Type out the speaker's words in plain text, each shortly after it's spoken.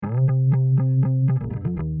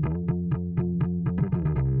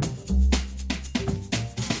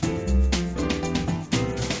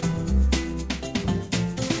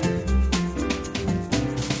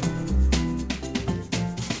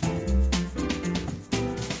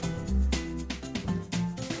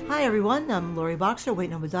Hi everyone, I'm Lori Boxer, Weight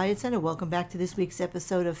Number Diet Center. Welcome back to this week's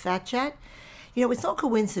episode of Fat Chat. You know, it's no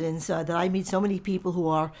coincidence that I meet so many people who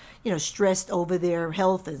are, stressed over their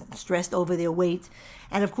health and stressed over their weight.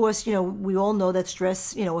 And of course, we all know that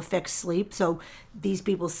stress, affects sleep. So these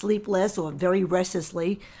people sleep less or very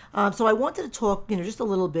restlessly. So I wanted to talk, just a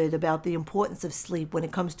little bit about the importance of sleep when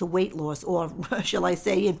it comes to weight loss, or shall I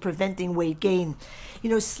say, in preventing weight gain.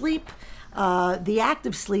 Sleep. The act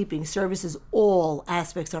of sleeping services all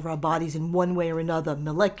aspects of our bodies in one way or another: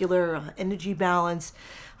 molecular, energy balance,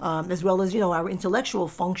 as well as, our intellectual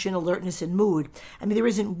function, alertness, and mood. I mean, there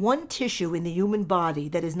isn't one tissue in the human body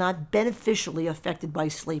that is not beneficially affected by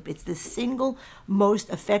sleep. It's the single most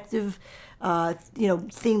effective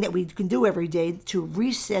thing that we can do every day to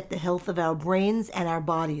reset the health of our brains and our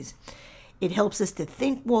bodies. It helps us to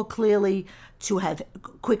think more clearly, to have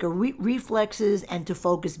quicker reflexes, and to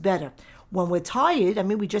focus better. When we're tired,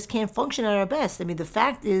 we just can't function at our best. The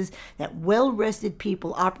fact is that well-rested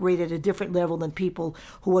people operate at a different level than people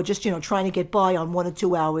who are just, trying to get by on 1 or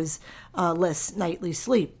 2 hours less nightly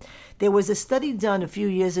sleep. There was a study done a few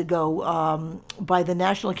years ago by the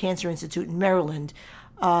National Cancer Institute in Maryland,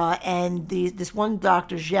 and this one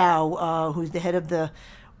Dr. Zhao, who's the head of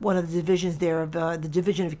one of the divisions there of the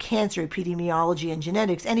Division of Cancer Epidemiology and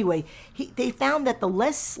Genetics. Anyway, they found that the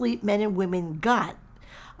less sleep men and women got,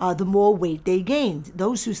 the more weight they gained.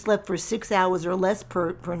 Those who slept for 6 hours or less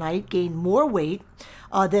per night gained more weight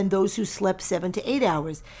than those who slept 7 to 8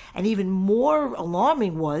 hours. And even more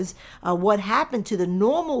alarming was what happened to the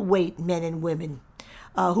normal weight men and women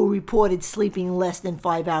who reported sleeping less than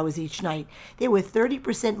 5 hours each night. They were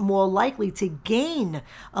 30% more likely to gain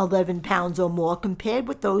 11 pounds or more compared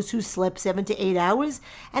with those who slept 7 to 8 hours,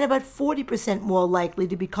 and about 40% more likely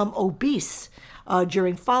to become obese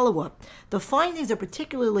during follow-up. The findings are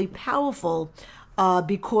particularly powerful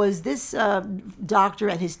because this doctor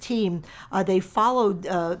and his team, they followed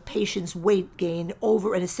patients' weight gain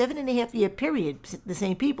over in a 7.5-year period, the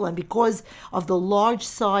same people. And because of the large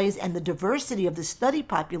size and the diversity of the study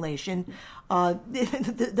population,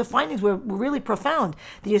 the findings were really profound.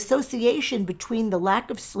 The association between the lack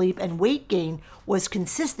of sleep and weight gain was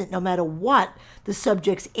consistent no matter what the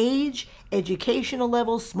subject's age, educational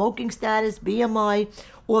level, smoking status, BMI,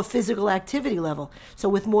 or physical activity level. So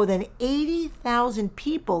with more than 80,000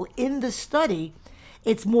 people in the study,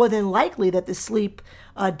 it's more than likely that the sleep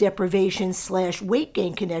deprivation / weight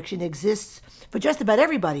gain connection exists for just about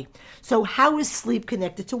everybody. So how is sleep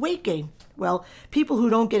connected to weight gain? Well, people who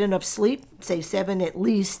don't get enough sleep, say 7 at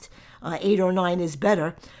least, 8 or 9 is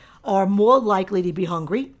better, are more likely to be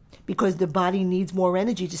hungry because the body needs more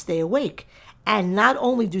energy to stay awake. And not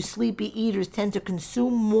only do sleepy eaters tend to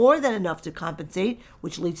consume more than enough to compensate,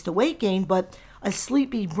 which leads to weight gain, but a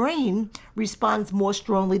sleepy brain responds more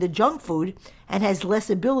strongly to junk food and has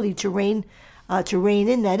less ability to rein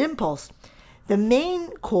in that impulse. The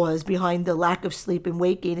main cause behind the lack of sleep and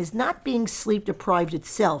weight gain is not being sleep deprived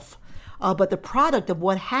itself, but the product of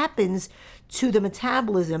what happens to the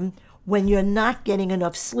metabolism when you're not getting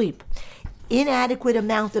enough sleep. Inadequate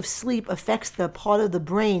amount of sleep affects the part of the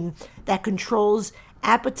brain that controls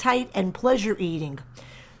appetite and pleasure eating.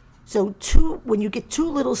 So when you get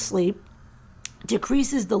too little sleep,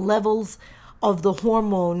 decreases the levels of the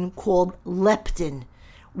hormone called leptin,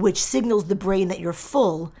 which signals the brain that you're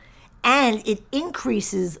full, and it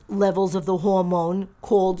increases levels of the hormone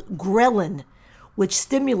called ghrelin, which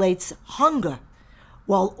stimulates hunger,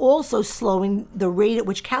 while also slowing the rate at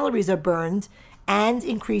which calories are burned and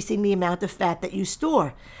increasing the amount of fat that you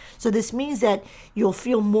store. So this means that you'll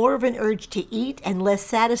feel more of an urge to eat and less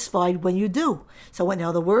satisfied when you do. So in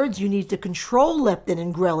other words, you need to control leptin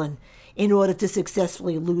and ghrelin in order to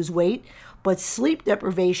successfully lose weight, but sleep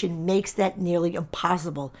deprivation makes that nearly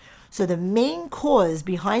impossible. So the main cause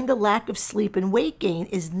behind the lack of sleep and weight gain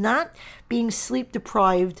is not being sleep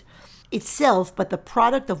deprived itself, but the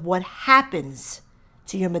product of what happens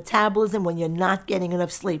to your metabolism when you're not getting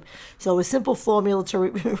enough sleep. So a simple formula to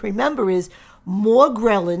remember is more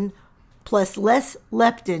ghrelin plus less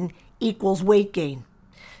leptin equals weight gain.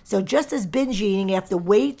 So just as binge eating after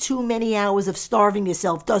way too many hours of starving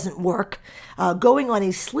yourself doesn't work, going on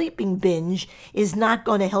a sleeping binge is not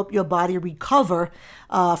going to help your body recover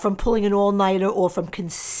from pulling an all-nighter or from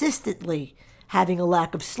consistently having a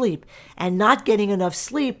lack of sleep. And not getting enough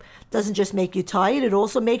sleep doesn't just make you tired, it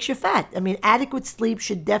also makes you fat. Adequate sleep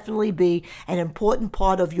should definitely be an important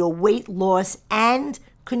part of your weight loss and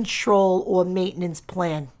control or maintenance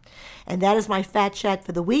plan. And that is my Fat Chat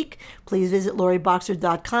for the week. Please visit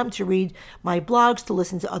LoriBoxer.com to read my blogs, to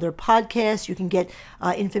listen to other podcasts. You can get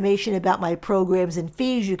information about my programs and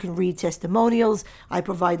fees. You can read testimonials. I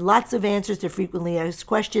provide lots of answers to frequently asked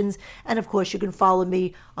questions. And of course, you can follow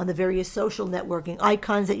me on the various social networking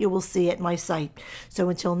icons that you will see at my site. So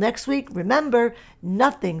until next week, remember,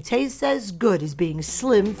 nothing tastes as good as being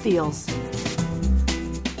slim feels.